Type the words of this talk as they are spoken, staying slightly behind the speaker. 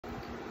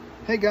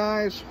Hey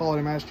guys,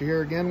 Holiday Master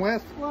here again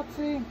with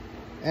Whoopsie.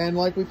 And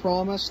like we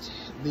promised,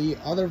 the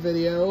other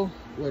video,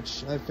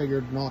 which I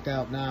figured knock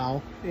out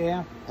now.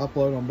 Yeah.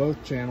 Upload on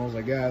both channels,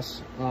 I guess.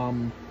 Is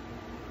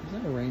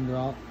that a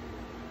raindrop?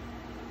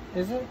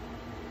 Is it?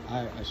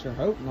 I sure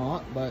hope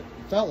not, but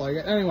it felt like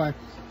it. Anyway,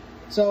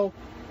 so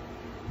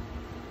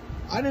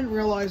I didn't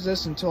realize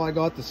this until I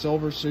got the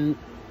silver suit,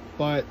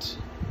 but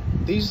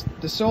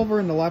the silver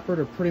and the leopard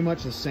are pretty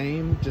much the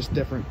same, just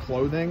different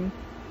clothing.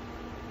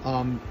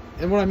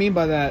 And what I mean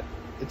by that,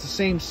 it's the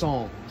same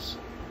songs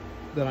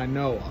that I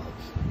know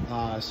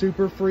of.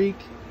 Super Freak,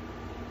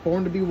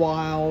 Born to Be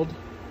Wild,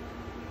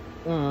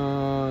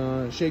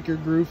 Shake Your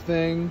Groove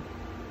Thing,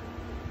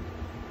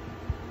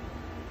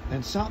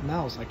 and something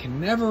else. I can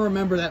never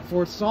remember that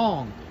fourth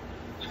song.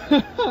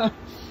 But,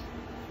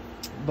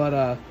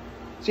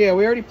 so yeah,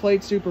 we already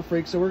played Super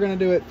Freak, so we're going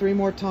to do it 3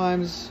 more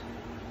times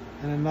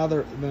and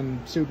another, then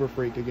Super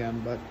Freak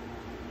again. But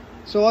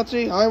so let's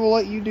see, I will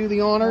let you do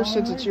the honors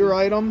since it's your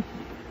item.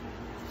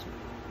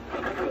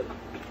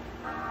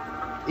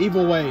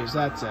 Evil Ways,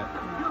 that's it.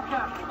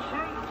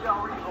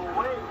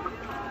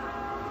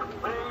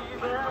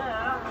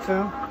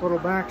 So, little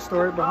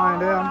backstory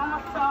behind him.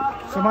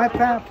 So my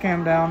pap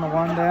came down the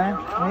one day,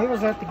 and he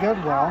was at the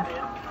Goodwill,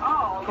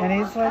 and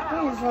he's like,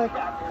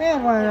 they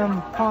had one of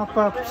them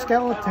pop-up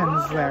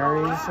skeletons there.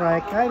 He's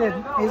like, I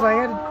had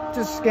to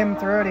just skim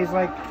through it. He's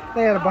like,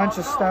 they had a bunch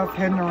of stuff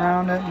hidden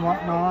around it and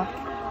whatnot.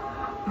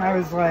 And I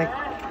was like,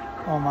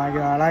 oh my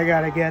God, I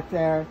gotta get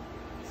there.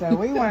 So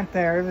we went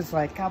there. It was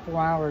like a couple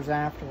hours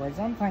afterwards.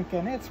 I'm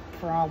thinking it's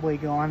probably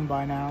gone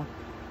by now,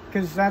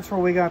 because that's where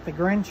we got the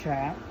Grinch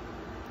at.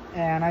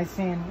 And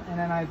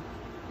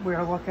we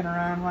were looking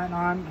around and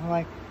whatnot, and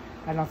like,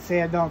 I don't see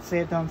it.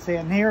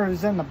 And here it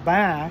was in the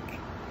back.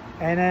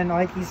 And then,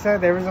 like he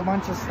said, there was a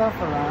bunch of stuff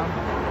around.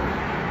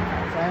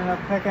 So I ended up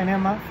picking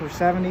him up for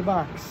 $70,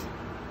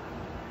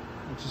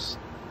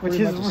 which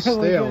is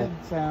really good.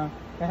 So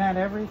it had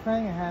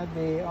everything. It had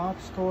the aux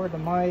cord, the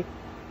mic,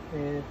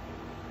 the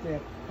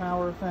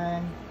power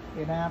thing,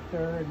 the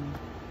adapter, and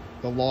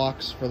the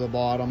locks for the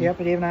bottom.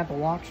 Yep, it even had the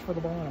locks for the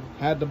bottom.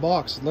 Had the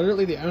box.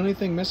 Literally the only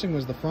thing missing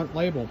was the front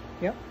label.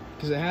 Yep.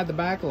 Because it had the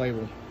back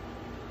label.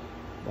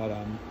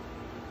 But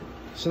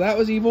so that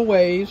was Evil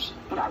Ways.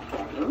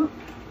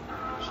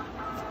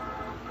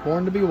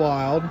 Born to Be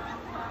Wild. And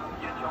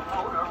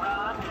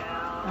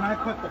I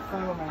put the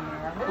foam in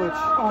there, which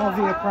all of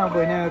you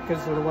probably know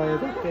because of the way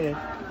that the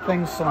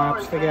thing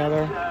slaps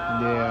together.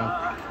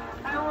 Yeah.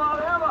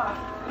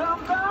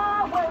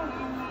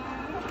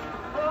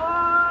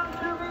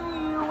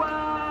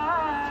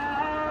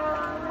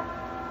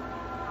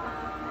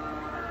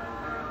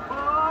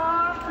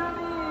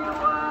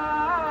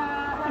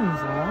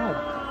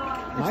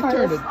 I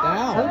turned it down.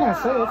 I was gonna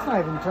say it's not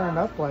even turned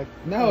up like.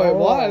 No, it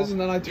was, and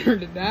then I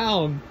turned it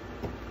down.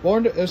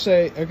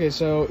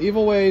 So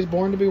Evil Ways,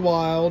 Born to Be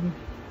Wild.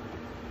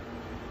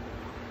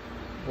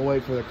 We'll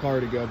wait for the car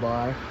to go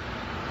by.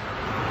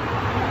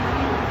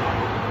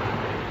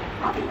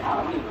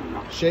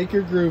 Shake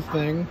Your Groove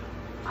Thing.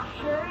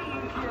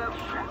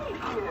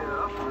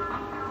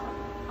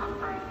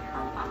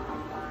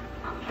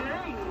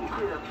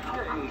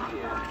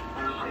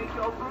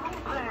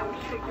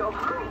 Shake your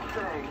groove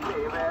thing,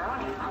 baby.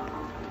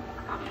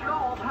 Show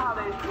 'em how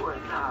they do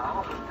it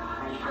now.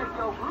 Shake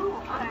your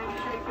groove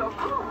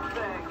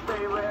thing,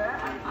 baby.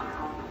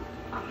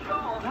 Show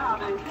 'em how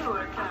they do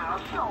it now.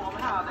 Show 'em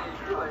how they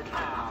do it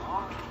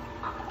now.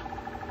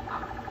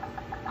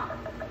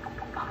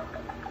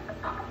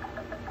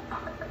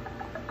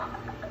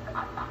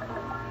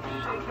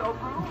 Shake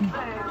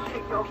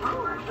your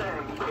groove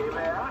thing,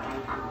 baby.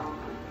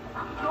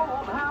 Show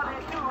 'em how they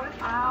do it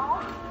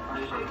now.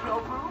 Shake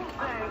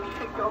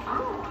your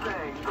groove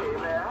thing,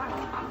 baby.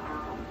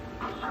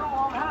 Show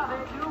 'em how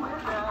they do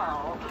it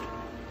now.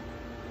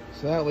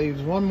 So that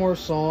leaves one more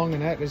song,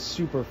 and that is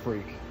Super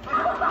Freak.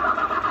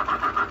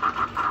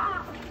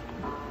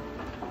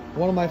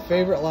 One of my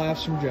favorite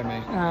laughs from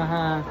Gemmy.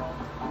 Uh-huh.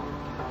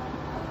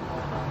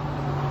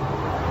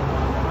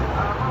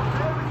 I'm a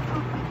very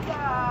spooky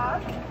guy,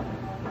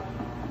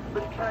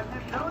 but can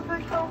you know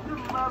they go to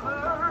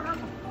mother?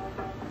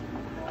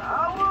 I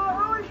will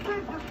always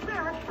take the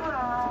spirit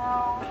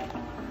down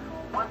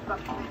once I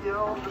see you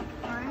on the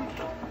street.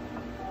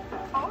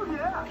 Oh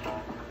yeah,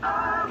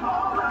 I'm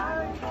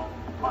alright,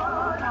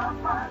 but I'm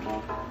fine.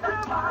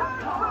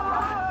 Everything's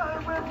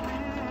alright with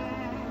me.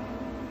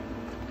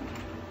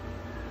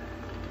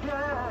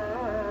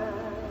 Yeah.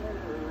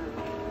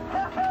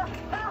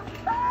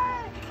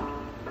 Hey.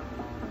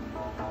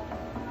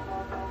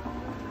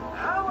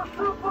 I'm a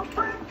super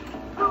freak,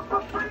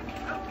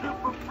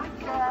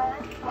 yeah.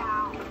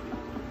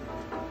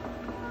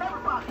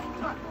 Everybody,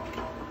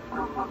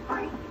 super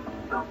freak.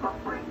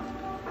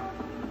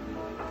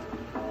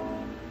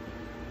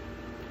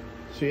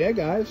 So yeah,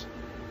 guys,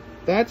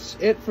 that's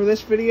it for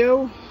this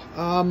video.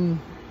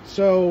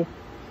 So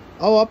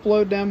I'll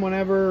upload them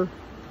whenever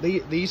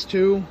these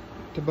two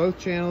to both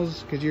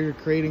channels, because you're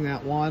creating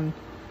that one.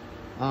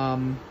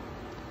 So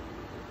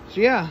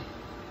yeah,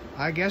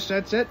 I guess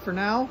that's it for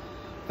now.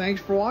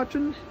 thanks for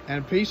watching,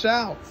 and peace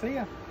out. See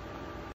ya.